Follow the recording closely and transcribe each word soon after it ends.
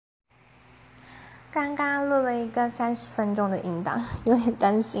刚刚录了一个30分钟的音档，有点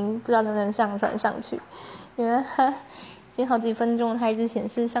担心，不知道能不能上传上去，因为它已经好几分钟，它一直显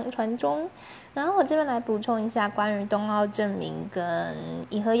示上传中。然后我这边来补充一下关于冬奥正名跟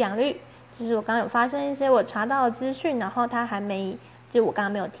以核养绿，就是我刚刚有发生一些我查到的资讯，然后它还没，就是我刚刚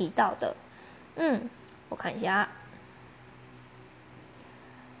没有提到的。我看一下。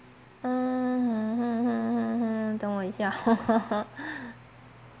等我一下。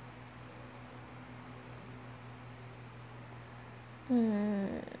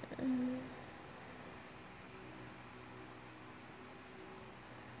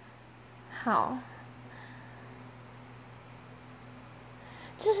好，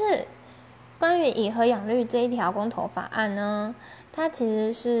就是关于以核养绿这一条公投法案呢，它其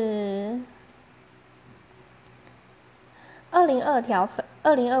实是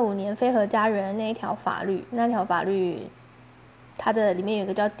2025年非核家园那一条法律，它的里面有一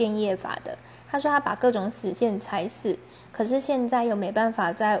个叫电业法的，他说他把各种死线踩死，可是现在又没办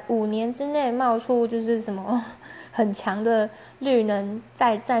法在5年之内冒出就是什么很强的绿能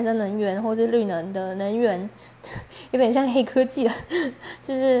再生能源或是绿能的能源，有点像黑科技了，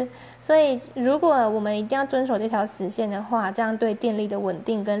就是所以如果我们一定要遵守这条死线的话，这样对电力的稳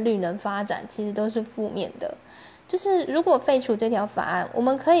定跟绿能发展其实都是负面的。就是如果废除这条法案，我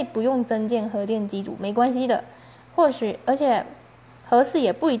们可以不用增建核电机组，没关系的，或许而且核四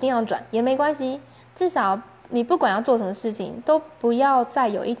也不一定要转，也没关系，至少你不管要做什么事情，都不要再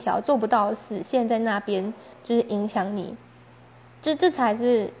有一条做不到的死线在那边，就是影响你。这才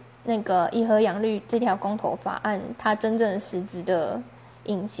是那个以核养绿这条公投法案它真正实质的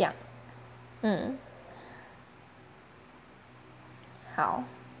影响。好，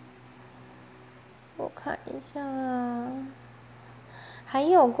我看一下，还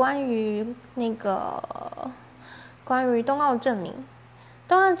有关于冬奥正名。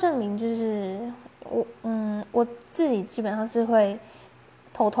冬奥正名就是我自己基本上是会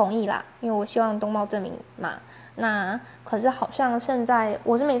投同意啦，因为我希望冬奥正名嘛。那可是好像现在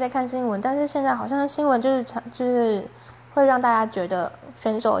我是没在看新闻，但是现在好像新闻就是会让大家觉得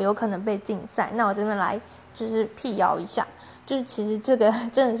选手有可能被禁赛。那我这边来就是辟谣一下，就是其实这个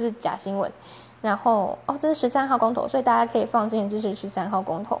真的是假新闻。然后这是13号公投，所以大家可以放心支持13号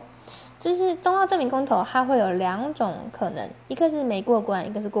公投。就是冬奥正名公投，它会有2种可能，一个是没过关，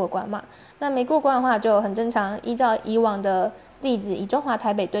一个是过关嘛。那没过关的话就很正常，依照以往的例子，以中华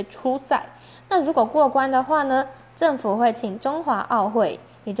台北队出赛。那如果过关的话呢，政府会请中华奥会，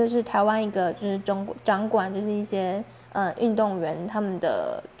也就是台湾一个就是掌管就是一些运动员他们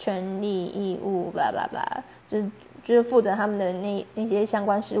的权利义务blah blah blah，就是负责他们的那些相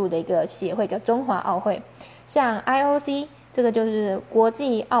关事务的一个协会叫中华奥会。像 IOC 这个就是国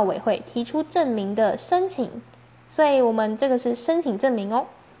际奥委会提出证明的申请，所以我们这个是申请证明哦。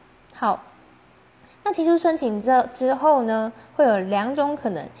好，那提出申请之后呢，会有2种可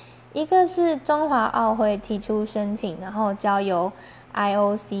能，一个是中华奥会提出申请，然后交由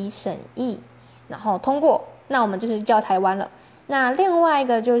IOC 审议，然后通过，那我们就是叫台湾了。那另外一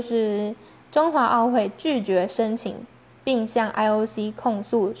个就是中华奥会拒绝申请，并向 IOC 控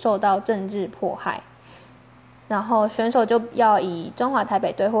诉受到政治迫害，然后选手就要以中华台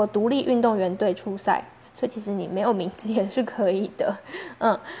北队或独立运动员队出赛，所以其实你没有名字也是可以的。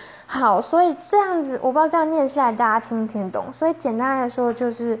好，所以这样子我不知道这样念下来大家听不听懂。所以简单来说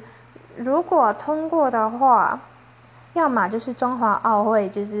就是，如果通过的话，要么就是中华奥会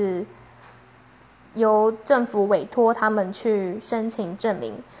就是由政府委托他们去申请证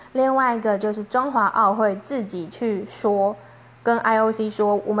明，另外一个就是中华奥会自己去说，跟 IOC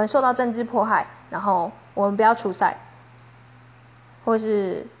说我们受到政治迫害，然后我们不要出赛，或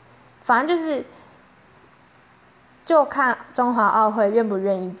是反正就看中华奥会愿不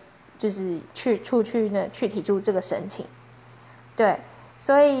愿意，就是去提出这个申请。对，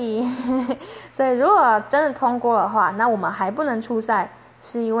所以如果真的通过的话，那我们还不能出赛，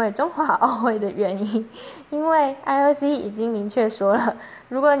是因为中华奥会的原因，因为 IOC 已经明确说了，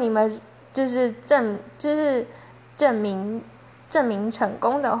如果你们就是证明成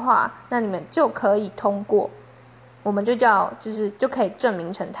功的话，那你们就可以通过，我们就可以证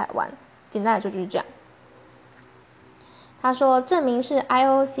明成台湾。简单来说就是这样。他说，证明是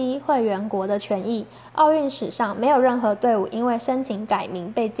IOC 会员国的权益，奥运史上没有任何队伍因为申请改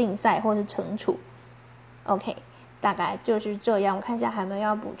名被禁赛或是惩处。OK， 大概就是这样。我看一下还有没有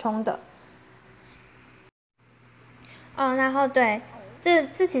要补充的。然后对，这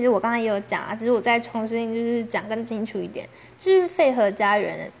其实我刚才也有讲啊，只是我再重新就是讲更清楚一点，就是废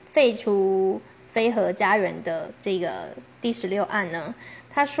除非核家园的这个第16案呢，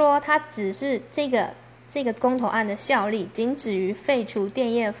他说他只是这个这个公投案的效力仅止于废除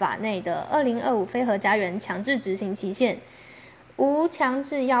电业法内的2025非核家园强制执行期限，无强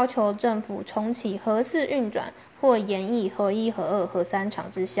制要求政府重启核4运转或延役核1、核2、核3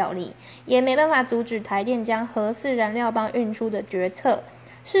厂之效力，也没办法阻止台电将核4燃料棒运出的决策。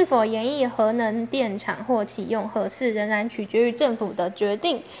是否延役核能电厂或启用核4，仍然取决于政府的决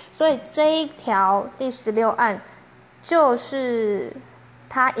定。所以这一条第16案，就是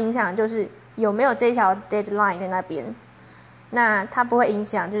它影响就是有没有这条 deadline 在那边。那它不会影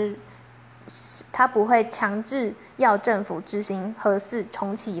响，就是它不会强制要政府执行核4、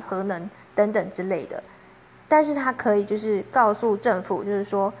重启核能等等之类的。但是它可以就是告诉政府，就是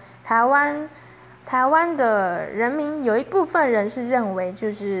说台湾的人民有一部分人是认为，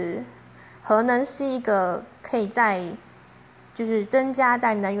就是核能是一个可以就是增加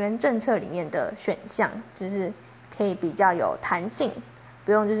在能源政策里面的选项，就是可以比较有弹性，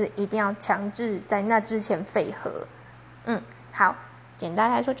不用就是一定要强制在那之前废核。好，简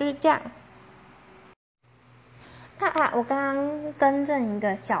单来说就是这样。我刚刚更正一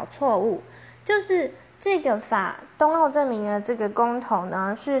个小错误，就是这个冬奥证明的这个公投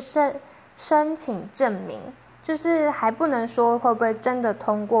呢是申请证明，就是还不能说会不会真的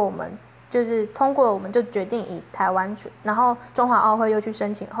通过，我们就是通过了我们就决定以台湾然后中华奥会又去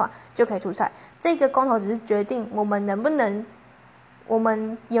申请的话就可以出赛。这个公投只是决定我们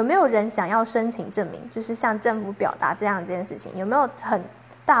有没有人想要申请证明，就是向政府表达这件事情，有没有很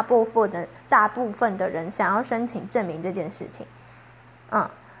大部分的人想要申请证明这件事情。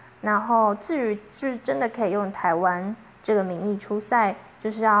然后至于是真的可以用台湾这个名义出赛，就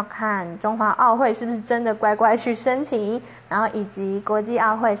是要看中华奥会是不是真的乖乖去申请，然后以及国际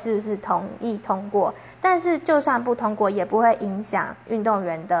奥会是不是同意通过。但是就算不通过，也不会影响运动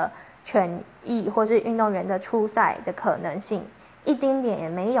员的权益或是运动员的出赛的可能性，一丁点也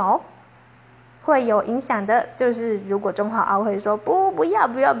没有。会有影响的就是如果中华奥会说不要，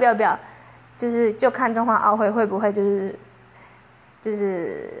就看中华奥会会不会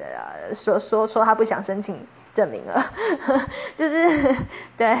说他不想申请证明了就是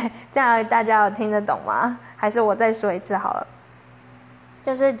对，这样大家有听得懂吗？还是我再说一次好了。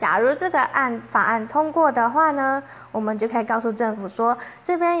就是假如这个法案通过的话呢，我们就可以告诉政府说，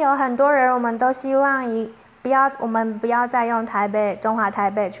这边有很多人，我们都希望我们不要再用中华台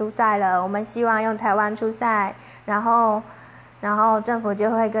北出赛了，我们希望用台湾出赛。然后政府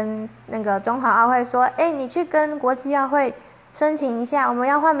就会跟那个中华奥会说，你去跟国际奥会申请一下，我们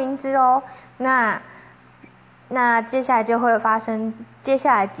要换名字哦。那接下来就会发生接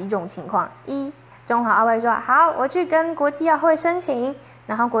下来几种情况：一，中华奥会说好，我去跟国际奥会申请，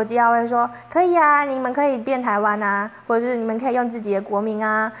然后国际奥会说可以啊，你们可以变台湾啊，或者是你们可以用自己的国名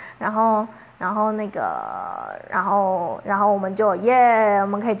啊，然后我们就我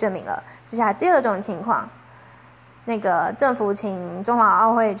们可以证明了。接下来第二种情况，那个政府请中华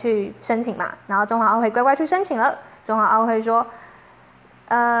奥会去申请嘛，然后中华奥会乖乖去申请了，中华奥会说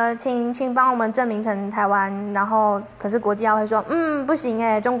请帮我们证明成台湾，然后可是国际奥会说不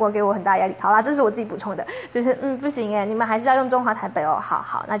行中国给我很大压力。好啦，这是我自己补充的，就是不行你们还是要用中华台北哦。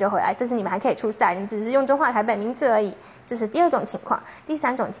好，那就回来，但是你们还可以出赛，你只是用中华台北名字而已。这是第二种情况。第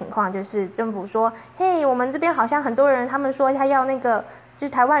三种情况就是政府说，嘿，我们这边好像很多人他们说他要那个，就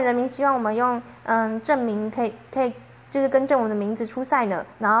是台湾人民希望我们用证明可以就是跟正我的名字出赛呢，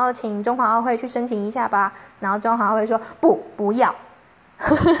然后请中华奥会去申请一下吧。然后中华奥会说不要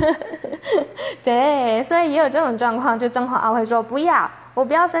对，所以也有这种状况，就中华奥会说我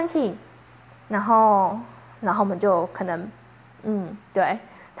不要申请，然后我们就可能对，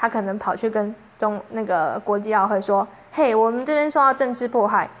他可能跑去跟那个国际奥会说，嘿，我们这边受到政治迫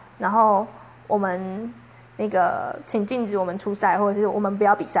害，然后我们那个请禁止我们出赛，或者是我们不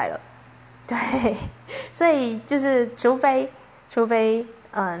要比赛了。对，所以就是除非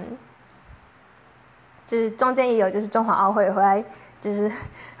就是中间也有就是中华奥会回来，就是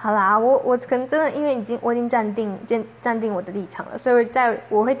好啦，我可能真的因为我已经站定我的立场了，所以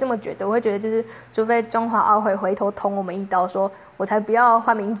我会这么觉得，我会觉得就是除非中华奥会回头捅我们一刀，说我才不要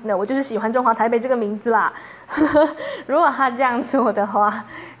换名字呢，我就是喜欢中华台北这个名字啦如果他这样做的话，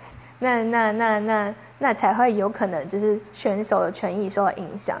那才会有可能就是选手的权益受到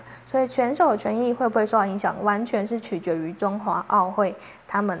影响。所以选手的权益会不会受到影响，完全是取决于中华奥会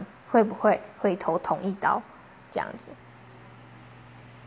他们会不会回头捅一刀这样子。